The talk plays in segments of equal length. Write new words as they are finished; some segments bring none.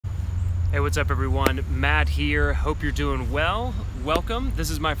Hey, what's up everyone? Matt here. Hope you're doing well. Welcome. This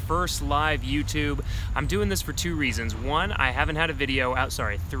is my first live YouTube. I'm doing this for two reasons. One, I haven't had a video out,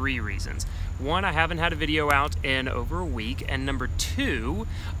 three reasons. One, I haven't had a video out in over a week, and number two,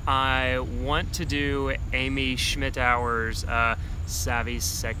 I want to do Amy Schmittauer's Savvy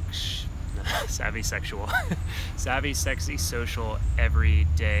Sexy Social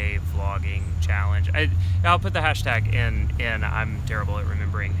Everyday Vlogging Challenge. I'll put the hashtag in. I'm terrible at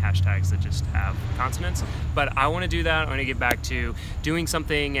remembering hashtags that just have consonants, but I want to do that. I want to get back to doing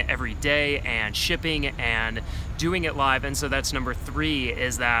something every day and shipping and doing it live. And so that's number three,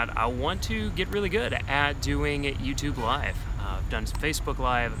 is that I want to get really good at doing YouTube live. I've done some Facebook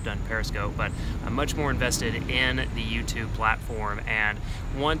Live, I've done Periscope, but I'm much more invested in the YouTube platform and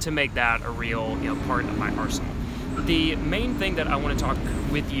want to make that a real part of my arsenal. The main thing that I want to talk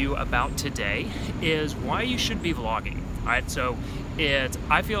with you about today is why you should be vlogging. All right, so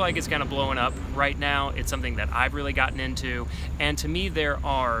I feel like it's kind of blowing up right now. It's something that I've really gotten into, and to me there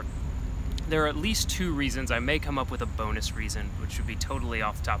are at least two reasons. I may come up with a bonus reason, which would be totally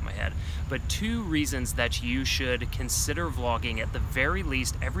off the top of my head, but two reasons that you should consider vlogging at the very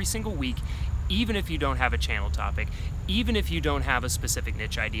least every single week, even if you don't have a channel topic, even if you don't have a specific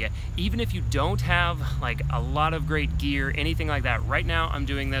niche idea, even if you don't have like a lot of great gear, anything like that. Right now I'm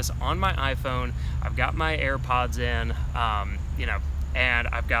doing this on my iPhone. I've got my AirPods in, and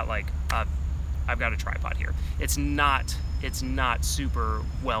I've got a tripod here. It's not super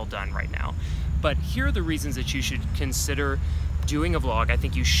well done right now. But here are the reasons that you should consider doing a vlog. I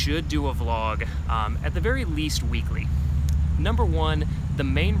think you should do a vlog at the very least weekly. Number one, the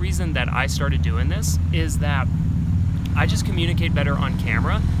main reason that I started doing this is that I just communicate better on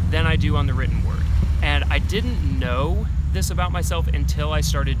camera than I do on the written word. And I didn't know this about myself until I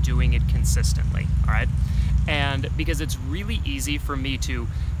started doing it consistently, all right? And because it's really easy for me to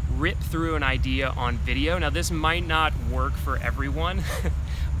rip through an idea on video. Now this might not work for everyone,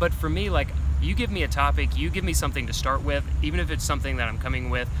 but for me, like, you give me a topic, you give me something to start with, even if it's something that I'm coming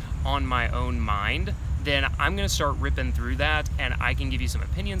with on my own mind, then I'm gonna start ripping through that, and I can give you some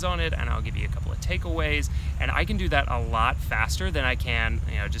opinions on it, and I'll give you a couple of takeaways, and I can do that a lot faster than I can,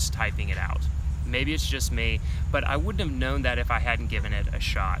 just typing it out. Maybe it's just me, but I wouldn't have known that if I hadn't given it a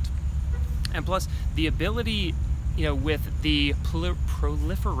shot. And plus, the ability, with the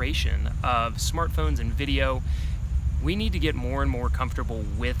proliferation of smartphones and video, we need to get more and more comfortable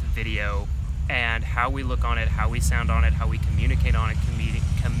with video and how we look on it, how we sound on it, how we communicate on it,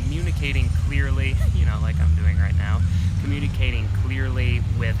 communicating clearly, like I'm doing right now, communicating clearly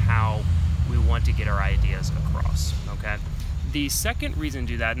with how we want to get our ideas across, okay? The second reason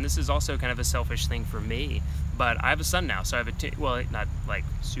to do that, and this is also kind of a selfish thing for me, but I have a son now, so I have well, not like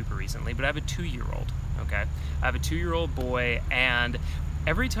super recently, but I have a 2-year-old, okay? I have a 2-year-old boy, and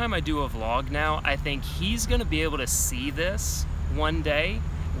every time I do a vlog now, I think he's gonna be able to see this one day.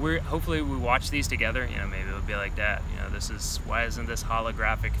 Hopefully we watch these together, maybe it'll be like, Dad, why isn't this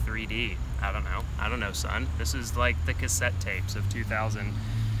holographic 3D? I don't know, son. This is like the cassette tapes of 2000,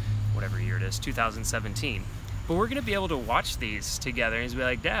 whatever year it is, 2017. But we're gonna be able to watch these together, and he's gonna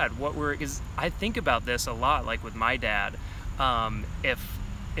be like, Dad, because I think about this a lot, like with my dad.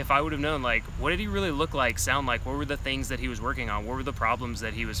 If I would have known, like, what did he really look like, sound like, what were the things that he was working on, what were the problems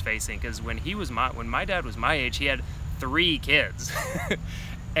that he was facing? Because when my dad was my age, he had 3 kids.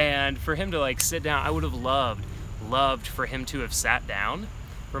 And for him to like sit down, I would have loved for him to have sat down,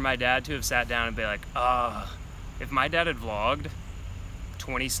 for my dad to have sat down and be like, if my dad had vlogged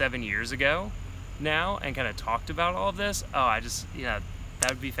 27 years ago now and kind of talked about all of this, that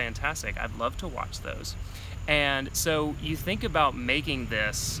would be fantastic. I'd love to watch those. And so you think about making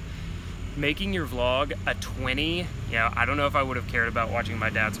your vlog a 20, I don't know if I would have cared about watching my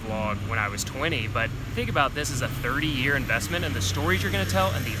dad's vlog when I was 20, but think about this as a 30-year investment, and the stories you're gonna tell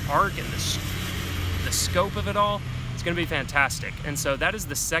and the arc and the scope of it all, it's gonna be fantastic. And so that is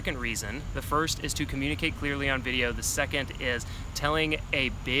the second reason. The first is to communicate clearly on video. The second is telling a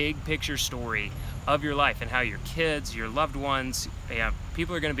big picture story of your life and how your kids, your loved ones,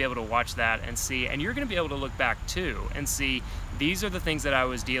 people are going to be able to watch that and see, and you're going to be able to look back too and see, these are the things that I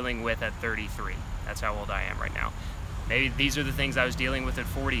was dealing with at 33. That's how old I am right now. Maybe these are the things I was dealing with at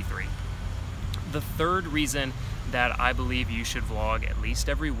 43. The third reason that I believe you should vlog at least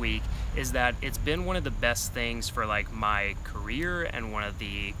every week is that it's been one of the best things for like my career, and one of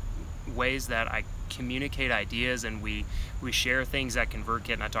the ways that I communicate ideas, and we share things at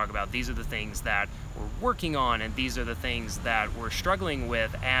ConvertKit, and I talk about, these are the things that we're working on, and these are the things that we're struggling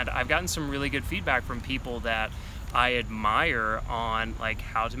with. And I've gotten some really good feedback from people that I admire on like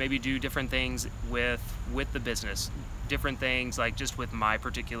how to maybe do different things with the business, different things like just with my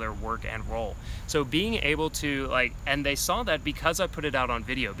particular work and role. So being able to like, and they saw that because I put it out on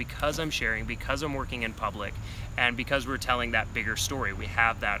video, because I'm sharing, because I'm working in public, and because we're telling that bigger story. We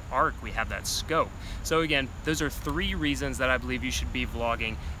have that arc, we have that scope. So again, those are 3 reasons that I believe you should be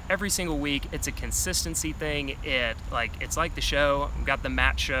vlogging every single week. It's a consistency thing. It's like the show. We've got the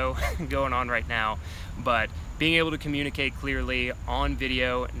Matt show going on right now, but being able to communicate clearly on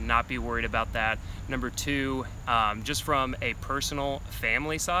video, not be worried about that. Number 2, just from a personal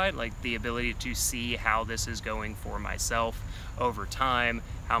family side, like the ability to see how this is going for myself over time,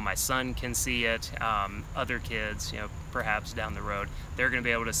 how my son can see it, other kids, perhaps down the road, they're gonna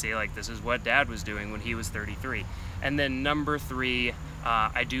be able to see like this is what dad was doing when he was 33. And then number 3,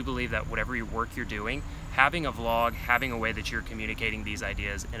 I do believe that whatever work you're doing, having a vlog, having a way that you're communicating these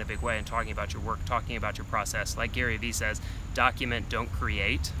ideas in a big way and talking about your work, talking about your process, like Gary Vee says, document, don't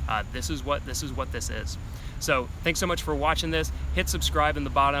create. This is what this is. So thanks so much for watching this. Hit subscribe in the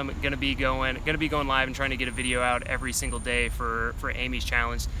bottom. Gonna be going live and trying to get a video out every single day for Amy's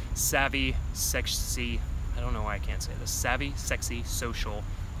challenge. Savvy, sexy, I don't know why I can't say this. Savvy, sexy, social,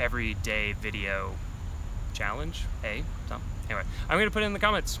 everyday video challenge. Anyway, I'm gonna put it in the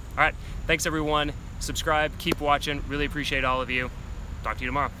comments. All right, thanks everyone. Subscribe, keep watching. Really appreciate all of you. Talk to you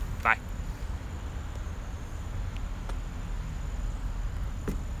tomorrow. Bye.